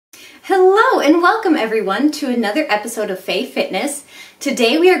Hello and welcome everyone to another episode of Faye Fitness.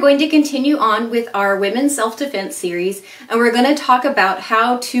 Today we are going to continue on with our Women's Self-Defense series, and we're going to talk about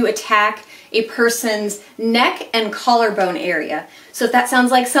how to attack a person's neck and collarbone area. So if that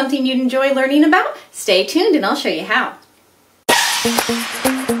sounds like something you'd enjoy learning about, stay tuned and I'll show you how.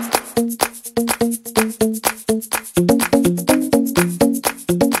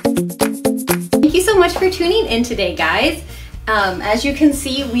 Thank you so much for tuning in today, guys. As you can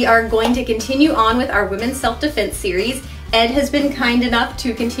see, we are going to continue on with our Women's Self-Defense series. Ed has been kind enough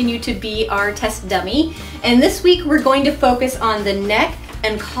to continue to be our test dummy. And this week we're going to focus on the neck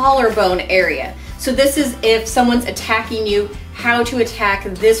and collarbone area. So this is if someone's attacking you, how to attack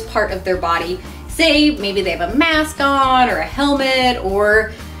this part of their body. Say maybe they have a mask on or a helmet,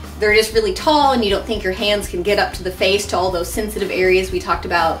 or they're just really tall and you don't think your hands can get up to the face to all those sensitive areas we talked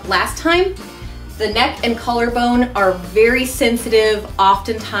about last time. The neck and collarbone are very sensitive,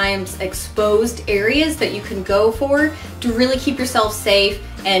 oftentimes exposed areas that you can go for to really keep yourself safe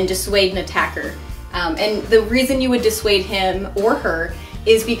and dissuade an attacker. And the reason you would dissuade him or her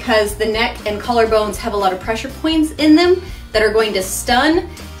is because the neck and collarbones have a lot of pressure points in them that are going to stun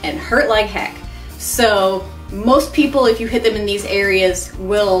and hurt like heck. So most people, if you hit them in these areas,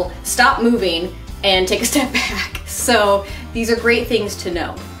 will stop moving and take a step back. So these are great things to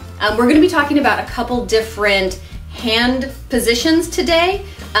know. We're going to be talking about a couple different hand positions today.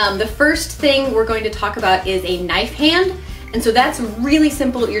 The first thing we're going to talk about is a knife hand. And so that's really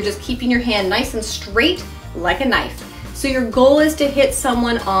simple. You're just keeping your hand nice and straight like a knife. So your goal is to hit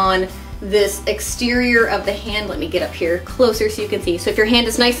someone on this exterior of the hand. Let me get up here closer so you can see. So if your hand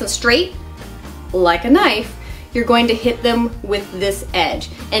is nice and straight like a knife, you're going to hit them with this edge.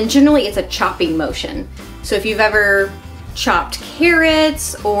 And generally it's a chopping motion. So if you've ever chopped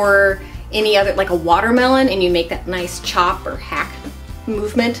carrots or any other, like a watermelon, and you make that nice chop or hack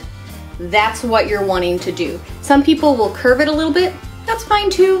movement, that's what you're wanting to do. Some people will curve it a little bit, that's fine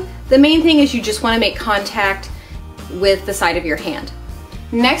too. The main thing is you just want to make contact with the side of your hand.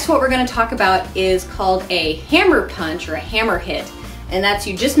 Next, what we're going to talk about is called a hammer punch or a hammer hit, and that's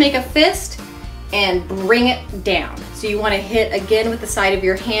you just make a fist and bring it down. So you want to hit again with the side of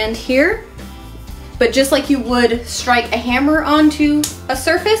your hand here. But just like you would strike a hammer onto a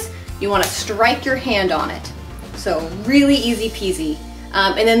surface, you want to strike your hand on it. So really easy peasy.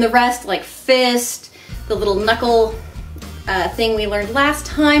 And then the rest, like fist, the little knuckle thing we learned last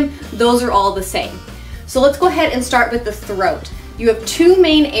time, those are all the same. So let's go ahead and start with the throat. You have two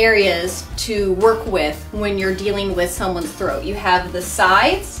main areas to work with when you're dealing with someone's throat. You have the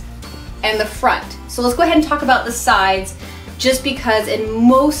sides and the front. So let's go ahead and talk about the sides, just because in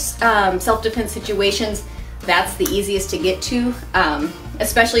most self-defense situations, that's the easiest to get to,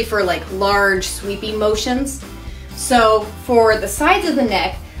 especially for like large sweeping motions. So for the sides of the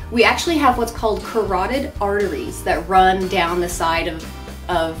neck, we actually have what's called carotid arteries that run down the side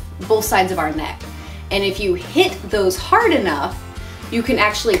of both sides of our neck. And if you hit those hard enough, you can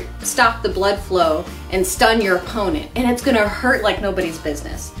actually stop the blood flow and stun your opponent, and it's gonna hurt like nobody's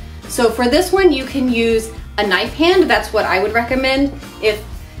business. So for this one, you can use a knife hand. That's what I would recommend. If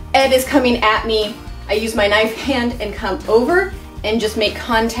Ed is coming at me, I use my knife hand and come over and just make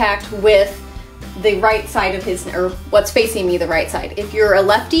contact with the right side of his, or what's facing me, the right side. If you're a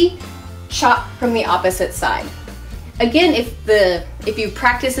lefty, chop from the opposite side. Again, if you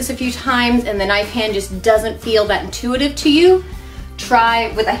practice this a few times and the knife hand just doesn't feel that intuitive to you,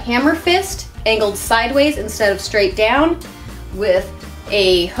 try with a hammer fist angled sideways instead of straight down with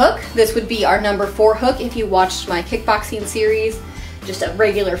a hook. This would be our number 4 hook if you watched my kickboxing series. Just a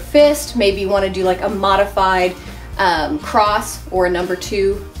regular fist. Maybe you want to do like a modified cross or a number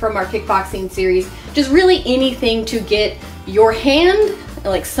 2 from our kickboxing series. Just really anything to get your hand,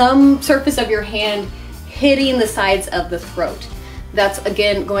 like some surface of your hand, hitting the sides of the throat. That's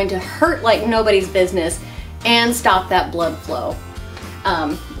again going to hurt like nobody's business and stop that blood flow.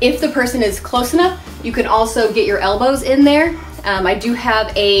 If the person is close enough, you can also get your elbows in there. I do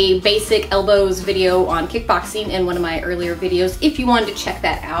have a basic elbows video on kickboxing in one of my earlier videos if you wanted to check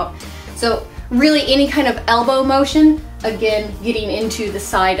that out. So really any kind of elbow motion, again, getting into the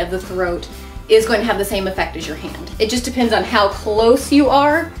side of the throat, is going to have the same effect as your hand. It just depends on how close you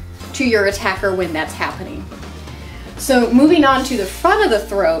are to your attacker when that's happening. So moving on to the front of the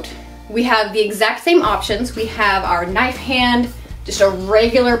throat, we have the exact same options. We have our knife hand, just a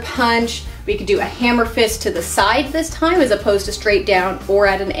regular punch. We could do a hammer fist to the side this time as opposed to straight down or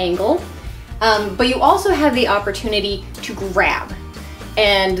at an angle. But you also have the opportunity to grab.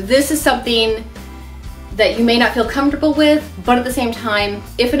 And this is something that you may not feel comfortable with, but at the same time,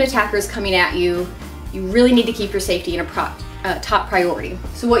 if an attacker is coming at you, you really need to keep your safety top priority.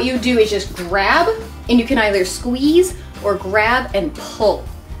 So what you do is just grab, and you can either squeeze or grab and pull.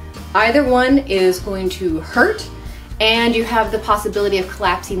 Either one is going to hurt, and you have the possibility of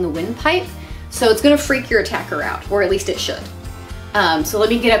collapsing the windpipe. So it's gonna freak your attacker out, or at least it should. So let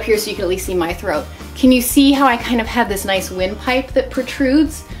me get up here so you can at least see my throat. Can you see how I kind of have this nice windpipe that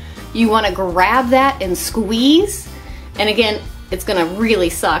protrudes? You wanna grab that and squeeze, and again, it's gonna really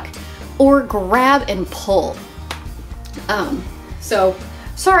suck, or grab and pull. So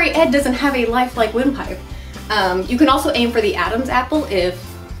sorry, Ed doesn't have a lifelike windpipe. You can also aim for the Adam's apple if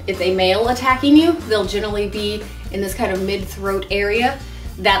it's a male attacking you. They'll generally be in this kind of mid-throat area.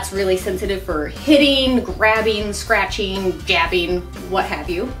 That's really sensitive for hitting, grabbing, scratching, jabbing, what have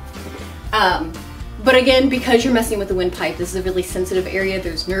you. But again, because you're messing with the windpipe, this is a really sensitive area.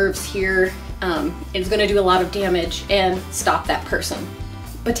 There's nerves here. It's gonna do a lot of damage and stop that person,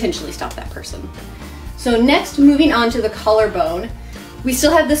 potentially stop that person. So next, moving on to the collarbone, we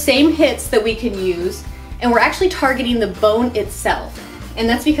still have the same hits that we can use, and we're actually targeting the bone itself. And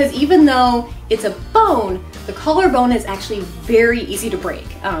that's because even though it's a bone, the collarbone is actually very easy to break.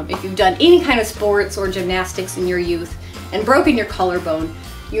 If you've done any kind of sports or gymnastics in your youth and broken your collarbone,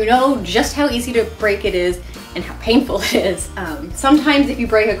 you know just how easy to break it is and how painful it is. Sometimes if you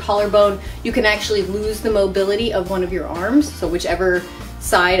break a collarbone, you can actually lose the mobility of one of your arms. So whichever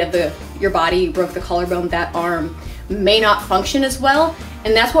side of your body you broke the collarbone, that arm may not function as well.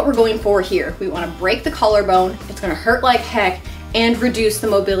 And that's what we're going for here. We want to break the collarbone. It's going to hurt like heck and reduce the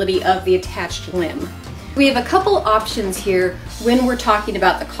mobility of the attached limb. We have a couple options here when we're talking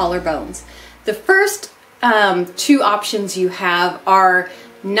about the collarbones. The first two options you have are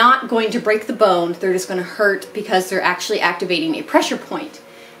not going to break the bone, they're just going to hurt because they're actually activating a pressure point.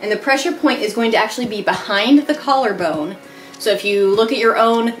 And the pressure point is going to actually be behind the collarbone. So if you look at your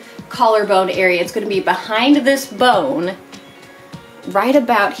own collarbone area, it's going to be behind this bone, right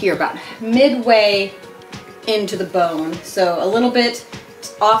about here, about midway into the bone. So a little bit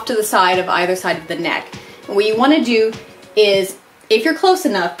off to the side of either side of the neck. And what you want to do is, if you're close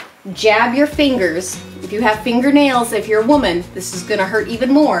enough, jab your fingers. If you have fingernails, if you're a woman, this is going to hurt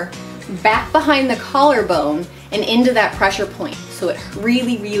even more, back behind the collarbone and into that pressure point. So it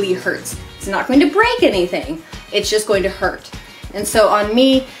really, really hurts. It's not going to break anything. It's just going to hurt. And so on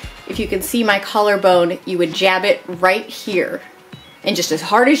me, if you can see my collarbone, you would jab it right here. And just as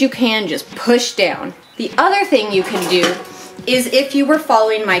hard as you can, just push down. The other thing you can do is, if you were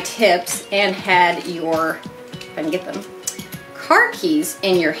following my tips and had your, if I can get them, car keys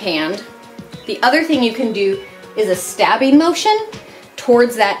in your hand, the other thing you can do is a stabbing motion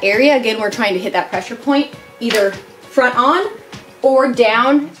towards that area. Again, we're trying to hit that pressure point, either front on or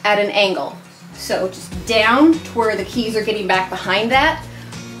down at an angle. So just down to where the keys are getting back behind that,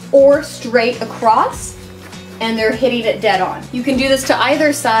 or straight across and they're hitting it dead on. You can do this to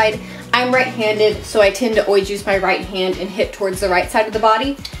either side. I'm right-handed, so I tend to always use my right hand and hit towards the right side of the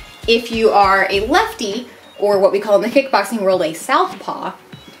body. If you are a lefty, or what we call in the kickboxing world a southpaw,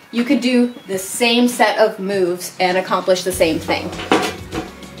 you could do the same set of moves and accomplish the same thing.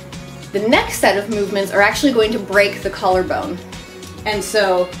 The next set of movements are actually going to break the collarbone. And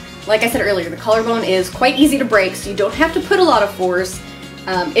so, like I said earlier, the collarbone is quite easy to break, so you don't have to put a lot of force.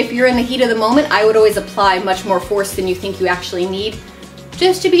 If you're in the heat of the moment, I would always apply much more force than you think you actually need,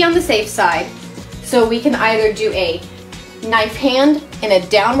 just to be on the safe side. So we can either do a knife hand in a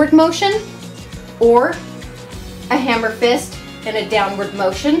downward motion, or a hammer fist in a downward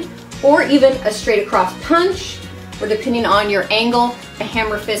motion, or even a straight across punch, or depending on your angle, a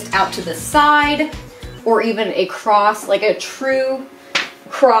hammer fist out to the side, or even a cross, like a true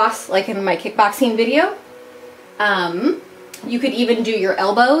cross, like in my kickboxing video. You could even do your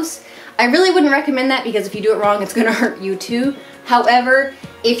elbows. I really wouldn't recommend that because if you do it wrong, it's gonna hurt you too. However,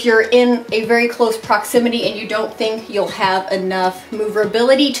 if you're in a very close proximity and you don't think you'll have enough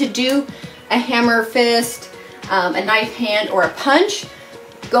maneuverability to do a hammer fist, a knife hand, or a punch,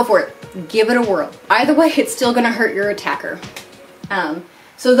 go for it. Give it a whirl. Either way, it's still gonna hurt your attacker.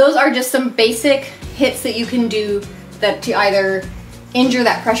 So those are just some basic hits that you can do that to either injure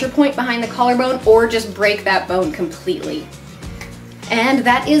that pressure point behind the collarbone or just break that bone completely. And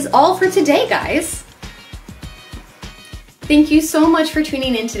that is all for today, guys. Thank you so much for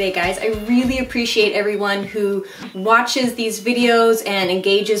tuning in today, guys. I really appreciate everyone who watches these videos and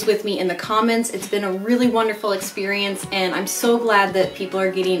engages with me in the comments. It's been a really wonderful experience, and I'm so glad that people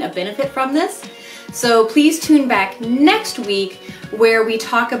are getting a benefit from this. So please tune back next week where we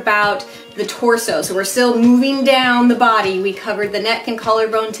talk about the torso. So we're still moving down the body. We covered the neck and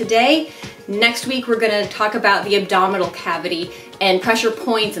collarbone today. Next week, we're gonna talk about the abdominal cavity and pressure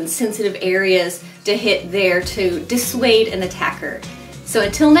points and sensitive areas to hit there to dissuade an attacker. So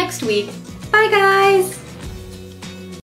until next week, bye guys!